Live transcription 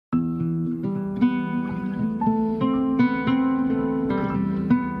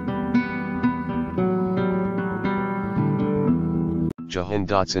Jahan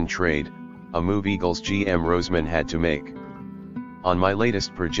Dotson trade, a move Eagles GM Roseman had to make. On my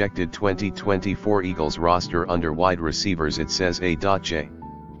latest projected 2024 Eagles roster under wide receivers it says A.J.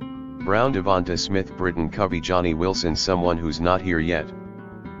 Brown, Devonta Smith, Britton Covey, Johnny Wilson, someone who's not here yet.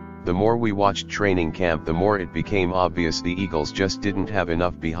 The more we watched training camp, the more it became obvious the Eagles just didn't have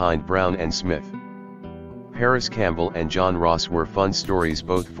enough behind Brown and Smith. Paris Campbell and John Ross were fun stories,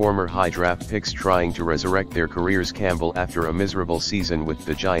 both former high draft picks trying to resurrect their careers. Campbell after a miserable season with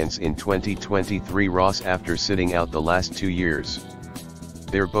the Giants in 2023, Ross after sitting out the last 2 years.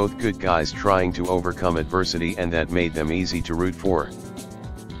 They're both good guys trying to overcome adversity, and that made them easy to root for.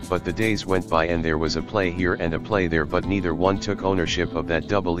 But the days went by and there was a play here and a play there, but neither one took ownership of that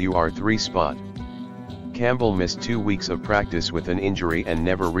WR3 spot. Campbell missed 2 weeks of practice with an injury and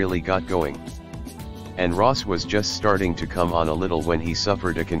never really got going. And Ross was just starting to come on a little when he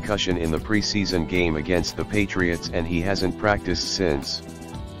suffered a concussion in the preseason game against the Patriots, and he hasn't practiced since.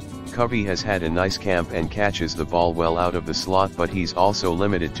 Covey has had a nice camp and catches the ball well out of the slot, but he's also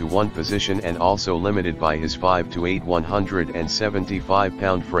limited to one position and also limited by his 5'8",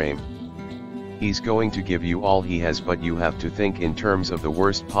 175-pound frame. He's going to give you all he has, but you have to think in terms of the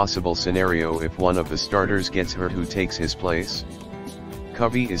worst possible scenario. If one of the starters gets hurt, who takes his place?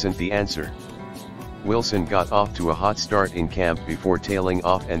 Covey isn't the answer. Wilson got off to a hot start in camp before tailing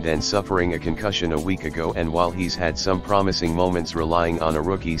off and then suffering a concussion a week ago, and while he's had some promising moments relying on a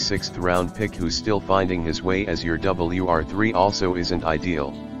rookie 6th round pick who's still finding his way as your WR3 also isn't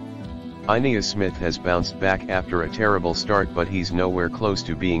ideal. Ainias Smith has bounced back after a terrible start, but he's nowhere close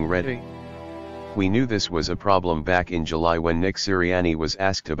to being ready. We knew this was a problem back in July when Nick Sirianni was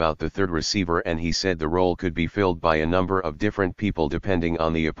asked about the third receiver, and he said the role could be filled by a number of different people depending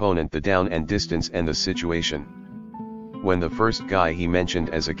on the opponent, the down and distance, and the situation. When the first guy he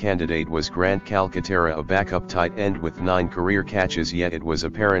mentioned as a candidate was Grant Calcaterra, a backup tight end with 9 career catches, yet it was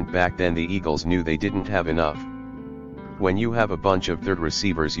apparent back then the Eagles knew they didn't have enough. When you have a bunch of third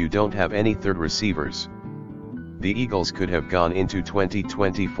receivers, you don't have any third receivers. The Eagles could have gone into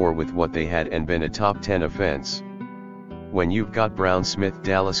 2024 with what they had and been a top 10 offense. When you've got Brown, Smith,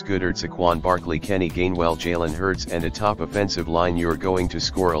 Dallas Goedert, Saquon Barkley, Kenny Gainwell, Jalen Hurts, and a top offensive line, you're going to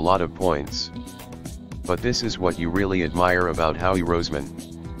score a lot of points. But this is what you really admire about Howie Roseman.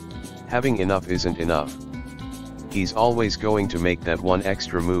 Having enough isn't enough. He's always going to make that one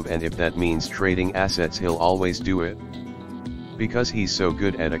extra move, and if that means trading assets, he'll always do it. Because he's so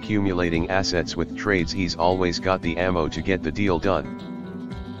good at accumulating assets with trades, he's always got the ammo to get the deal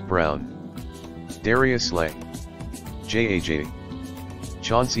done. Brown, Darius Slay, J.A.J.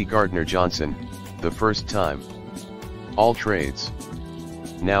 Chauncey Gardner-Johnson, the first time. All trades.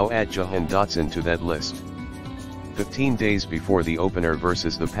 Now add Jahan Dotson to that list. 15 days before the opener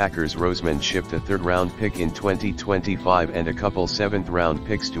versus the Packers, Roseman shipped a 3rd-round pick in 2025 and a couple 7th-round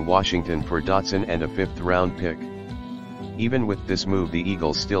picks to Washington for Dotson and a 5th-round pick. Even with this move, the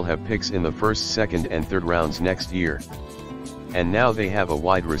Eagles still have picks in the 1st, 2nd, and 3rd rounds next year. And now they have a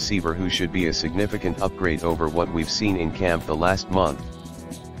wide receiver who should be a significant upgrade over what we've seen in camp the last month.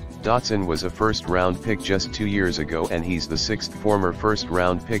 Dotson was a 1st-round pick just 2 years ago, and he's the 6th former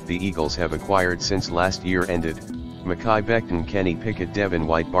 1st-round pick the Eagles have acquired since last year ended. Mekhi Becton, Kenny Pickett, Devin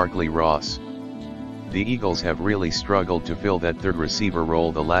White, Barkley, Ross. The Eagles have really struggled to fill that 3rd receiver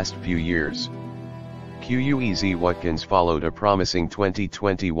role the last few years. Quez Watkins followed a promising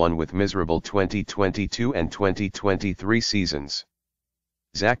 2021 with miserable 2022 and 2023 seasons.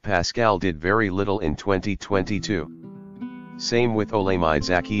 Zach Pascal did very little in 2022. Same with Olamide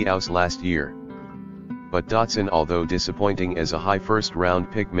Zaccheaus last year. But Dotson, although disappointing as a high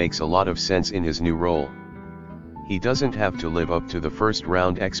 1st-round pick, makes a lot of sense in his new role. He doesn't have to live up to the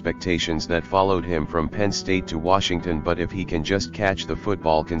 1st-round expectations that followed him from Penn State to Washington, but if he can just catch the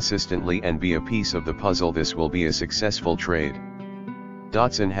football consistently and be a piece of the puzzle, this will be a successful trade.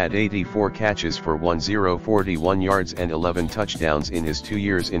 Dotson had 84 catches for 1,041 yards and 11 touchdowns in his 2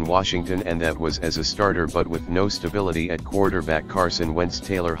 years in Washington, and that was as a starter, but with no stability at quarterback. Carson Wentz,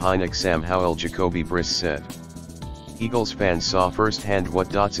 Taylor Heinicke, Sam Howell, Jacoby Brissett. Eagles fans saw firsthand what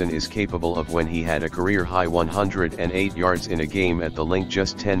Dotson is capable of when he had a career-high 108 yards in a game at the Link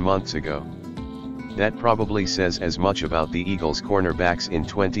just 10 months ago. That probably says as much about the Eagles' cornerbacks in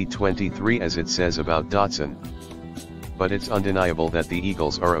 2023 as it says about Dotson. But it's undeniable that the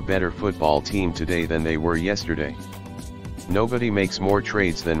Eagles are a better football team today than they were yesterday. Nobody makes more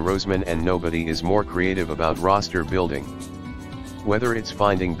trades than Roseman, and nobody is more creative about roster building. Whether it's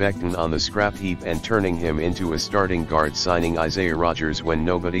finding Becton on the scrap heap and turning him into a starting guard, signing Isaiah Rodgers when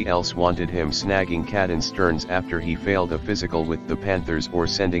nobody else wanted him, snagging Caden Stearns after he failed a physical with the Panthers, or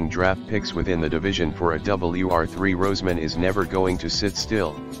sending draft picks within the division for a WR3, Roseman is never going to sit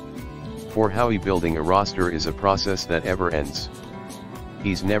still. For Howie, building a roster is a process that ever ends.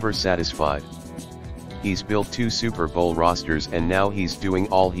 He's never satisfied. He's built 2 Super Bowl rosters and now he's doing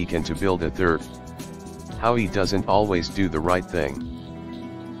all he can to build a third. Howie doesn't always do the right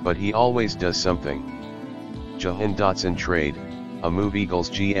thing, but he always does something. Jahan Dotson trade, a move Eagles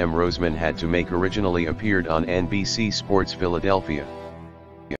GM Roseman had to make, originally appeared on NBC Sports Philadelphia.